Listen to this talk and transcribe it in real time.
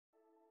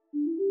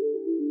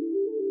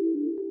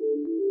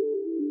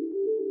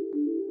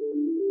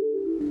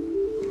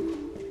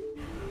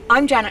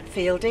I'm Janet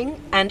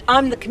Fielding and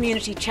I'm the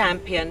community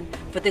champion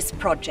for this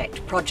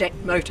project, Project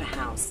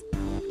Motorhouse.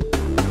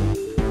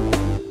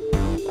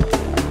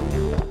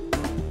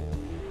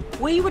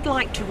 We would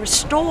like to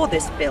restore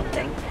this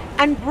building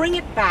and bring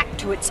it back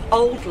to its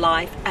old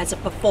life as a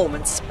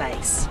performance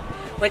space.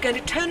 We're going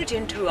to turn it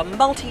into a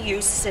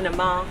multi-use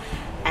cinema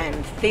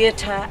and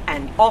theatre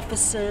and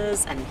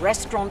offices and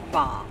restaurant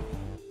bar.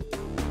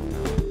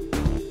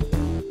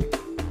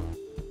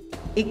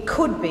 It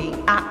could be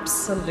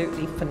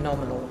absolutely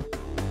phenomenal.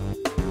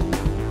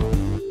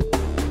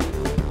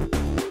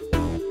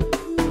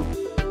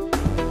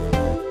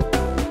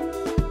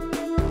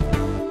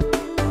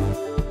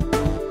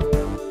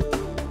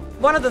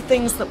 One of the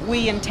things that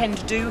we intend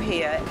to do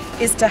here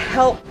is to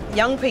help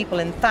young people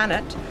in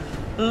Thanet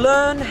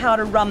learn how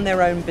to run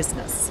their own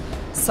business.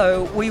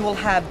 So we will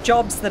have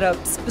jobs that are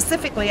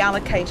specifically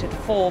allocated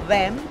for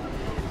them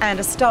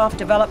and a staff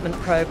development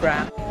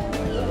program.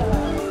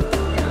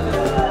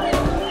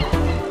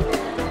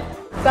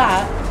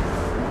 That,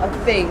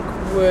 I think,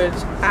 would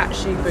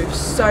actually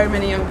boost so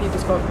many young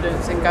people's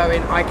confidence in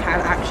going, I can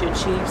actually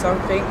achieve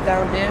something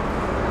down here.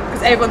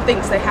 Because everyone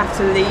thinks they have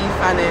to leave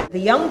Thanet. The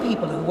young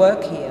people who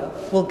work here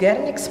will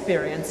get an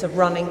experience of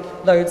running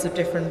loads of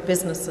different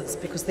businesses,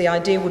 because the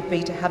idea would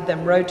be to have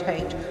them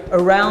rotate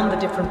around the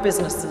different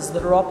businesses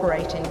that are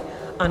operating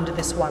under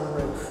this one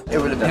roof. It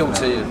will appeal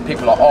to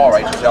people like our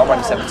age. I'm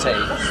only 17,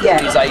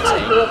 Yeah. he's 18.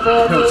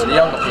 Appeal to the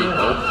younger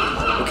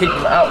people. It'll keep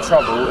them out of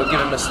trouble. It'll give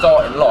them a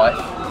start in life.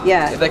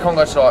 Yeah. If they can't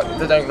go to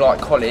they don't like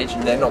college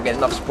and they're not getting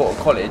enough support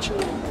at college,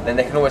 then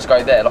they can always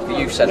go there, like a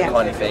youth centre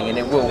kind of thing, and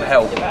it will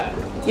help.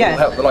 Yeah. It will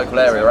help the local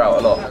area out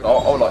a lot.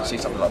 I would like to see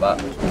something like that.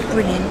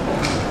 Brilliant.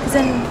 Because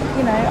then,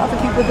 you know, other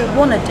people that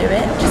want to do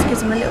it, just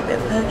gives them a little bit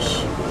of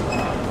push.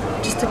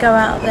 Just to go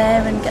out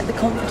there and get the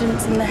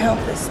confidence and the help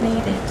that's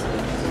needed.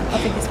 I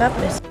think it's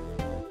fabulous.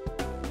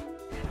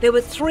 There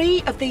were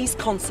 3 of these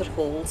concert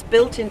halls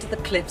built into the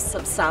cliffs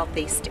of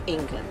southeast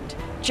England,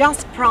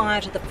 just prior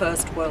to the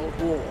First World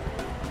War.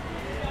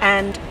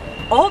 And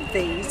of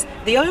these,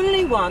 the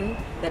only one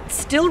that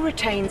still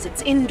retains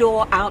its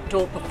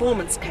indoor-outdoor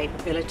performance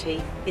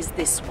capability is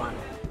this one.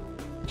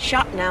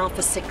 Shut now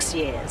for 6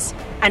 years,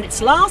 and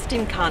its last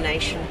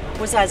incarnation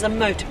was as a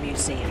motor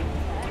museum.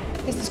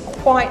 This is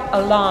quite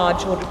a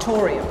large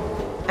auditorium,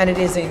 and it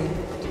is in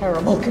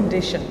terrible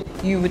condition.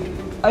 You would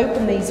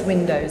open these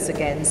windows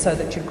again so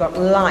that you've got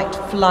light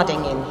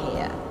flooding in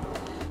here.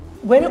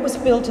 When it was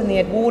built in the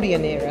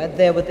Edwardian era,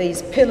 there were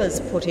these pillars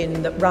put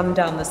in that run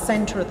down the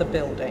centre of the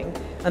building,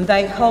 and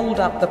they hold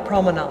up the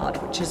promenade,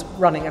 which is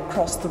running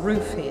across the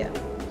roof here.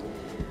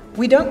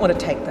 We don't want to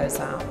take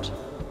those out,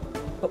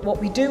 but what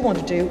we do want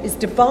to do is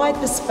divide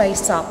the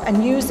space up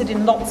and use it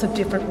in lots of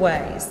different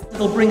ways.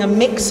 It'll bring a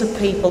mix of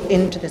people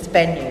into this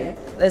venue.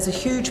 There's a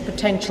huge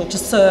potential to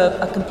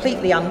serve a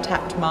completely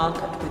untapped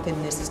market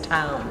within this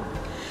town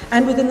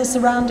and within the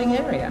surrounding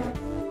area.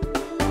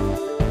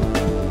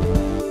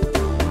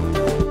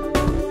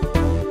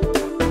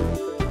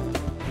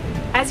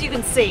 As you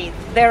can see,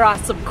 there are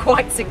some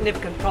quite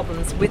significant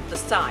problems with the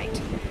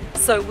site.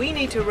 So we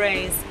need to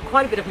raise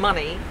quite a bit of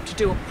money to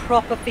do a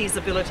proper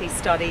feasibility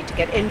study, to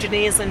get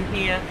engineers in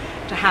here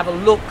to have a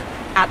look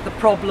at the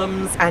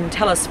problems and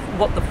tell us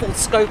what the full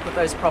scope of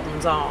those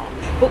problems are.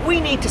 But we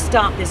need to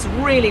start this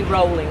really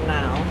rolling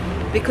now,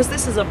 because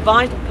this is a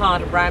vital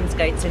part of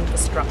Ramsgate's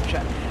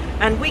infrastructure,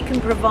 and we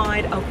can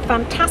provide a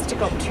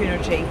fantastic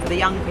opportunity for the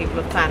young people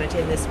of Thanet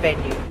in this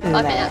venue.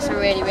 I think that's a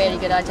really, really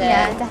good idea.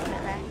 Yeah, definitely.